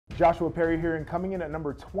Joshua Perry here, and coming in at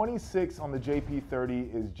number 26 on the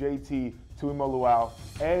JP30 is J.T. Tuimoloau,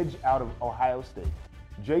 edge out of Ohio State.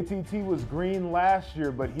 JTT was green last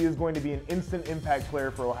year, but he is going to be an instant impact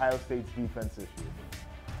player for Ohio State's defense this year.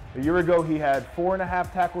 A year ago, he had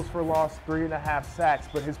 4.5 tackles for loss, 3.5 sacks,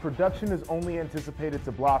 but his production is only anticipated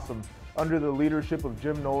to blossom under the leadership of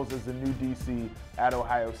Jim Knowles as the new DC at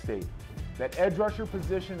Ohio State. That edge rusher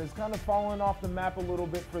position has kind of fallen off the map a little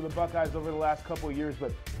bit for the Buckeyes over the last couple of years,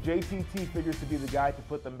 but JTT figures to be the guy to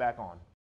put them back on.